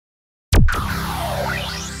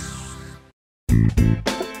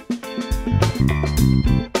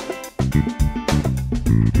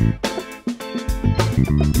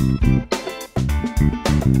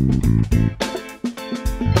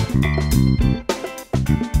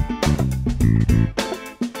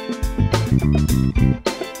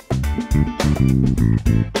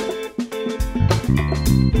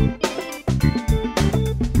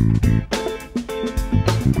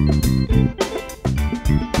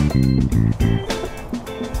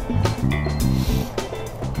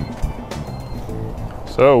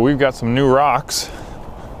So we've got some new rocks.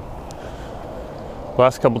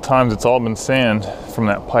 Last couple times it's all been sand from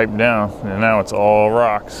that pipe down, and now it's all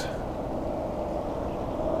rocks.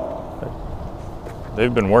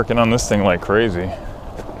 They've been working on this thing like crazy.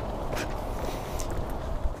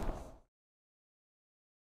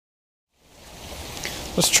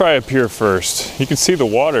 Let's try up here first. You can see the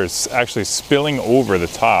water is actually spilling over the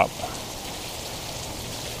top.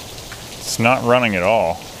 It's not running at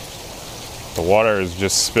all. The water is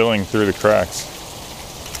just spilling through the cracks.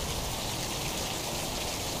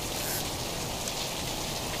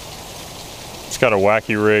 It's got a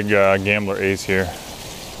wacky rig Gambler Ace here.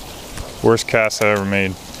 Worst cast I ever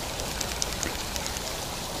made.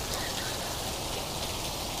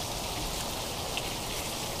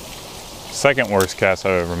 Second worst cast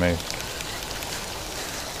I've ever made.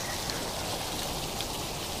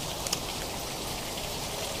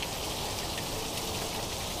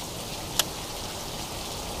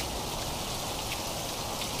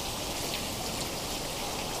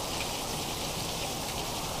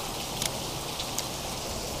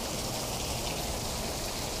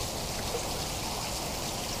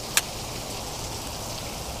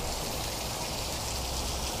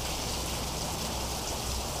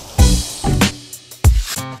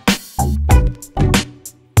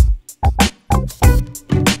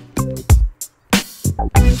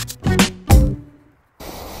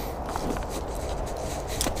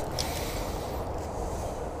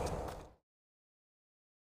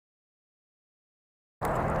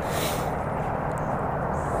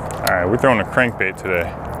 All right, we're throwing a crankbait today.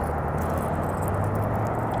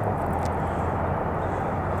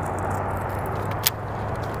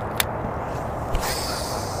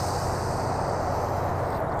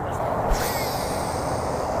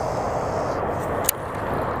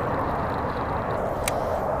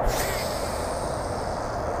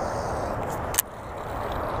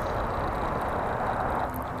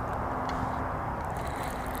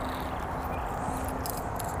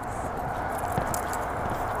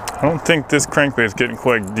 I don't think this crankbait is getting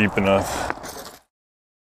quite deep enough.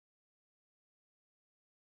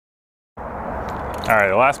 All right,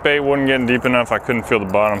 the last bait wasn't getting deep enough. I couldn't feel the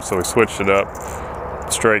bottom, so we switched it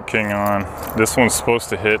up. Straight king on. This one's supposed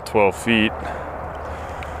to hit 12 feet.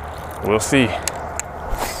 We'll see.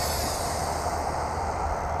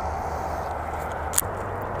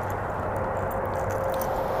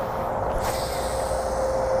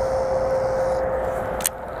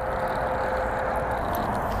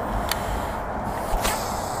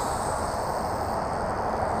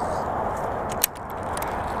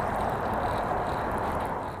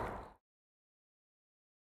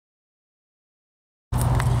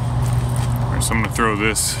 So I'm gonna throw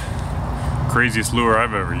this craziest lure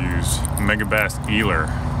I've ever used, Megabass Eeler.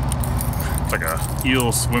 It's like a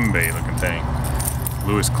eel swim bait looking thing.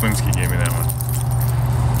 Lewis Klinsky gave me that one.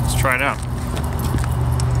 Let's try it out.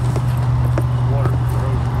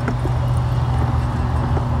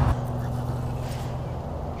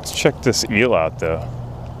 Let's check this eel out though.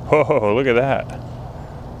 Whoa, look at that.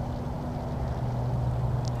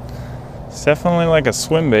 It's definitely like a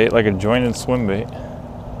swim bait, like a jointed swim bait.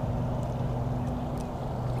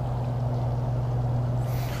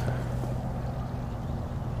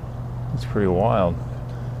 It's pretty wild.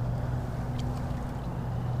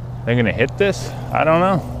 They're gonna hit this? I don't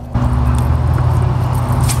know.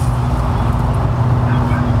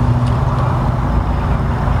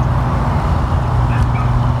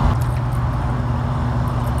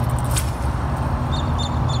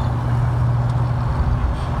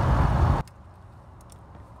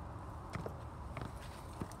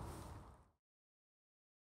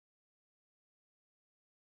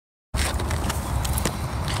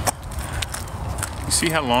 See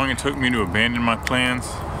how long it took me to abandon my plans?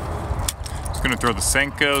 I was gonna throw the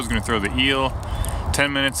Senko, I was gonna throw the eel.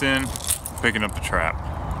 10 minutes in, picking up the trap.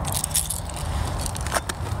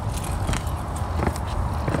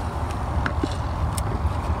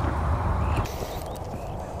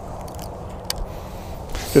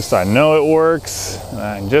 Just I know it works, and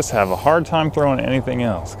I just have a hard time throwing anything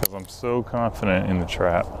else because I'm so confident in the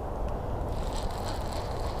trap.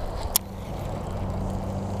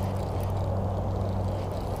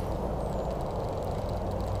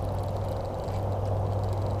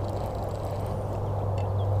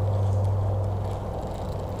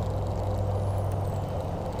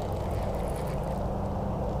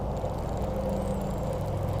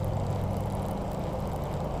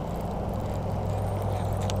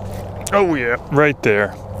 Oh yeah, right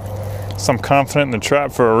there. So I'm confident in the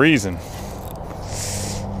trap for a reason.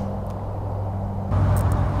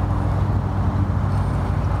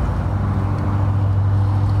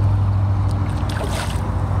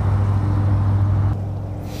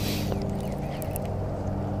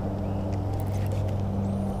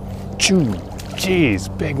 Choo. Jeez,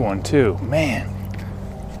 big one too. Man,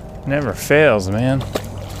 never fails, man.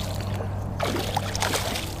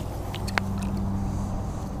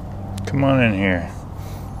 Come on in here.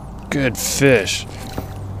 Good fish.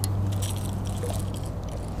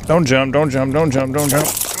 Don't jump, don't jump, don't jump, don't jump.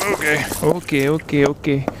 Okay, okay, okay,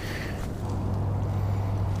 okay.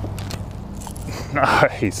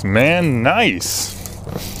 Nice, man, nice.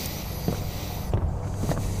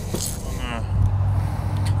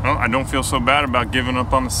 Well, I don't feel so bad about giving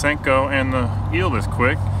up on the Senko and the eel this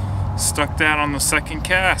quick. Stuck that on the second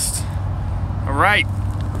cast. All right.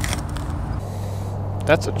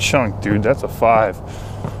 That's a chunk, dude. That's a 5.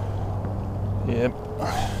 Yep.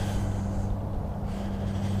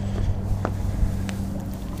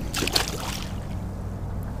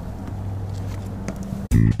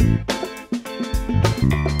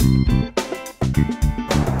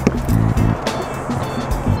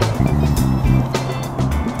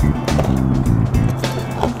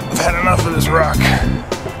 I've had enough of this rock.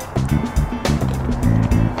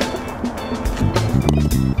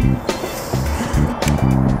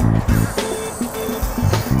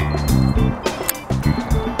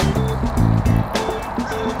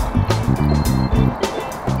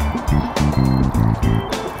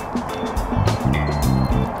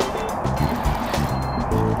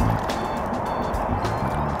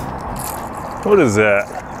 What is that?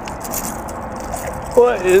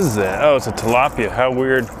 What is that? Oh, it's a tilapia. How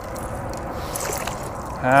weird.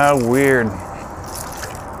 How weird.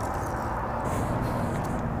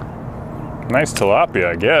 Nice tilapia,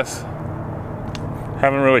 I guess.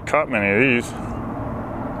 Haven't really caught many of these.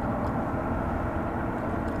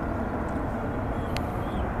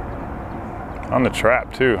 On the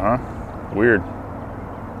trap too, huh? Weird.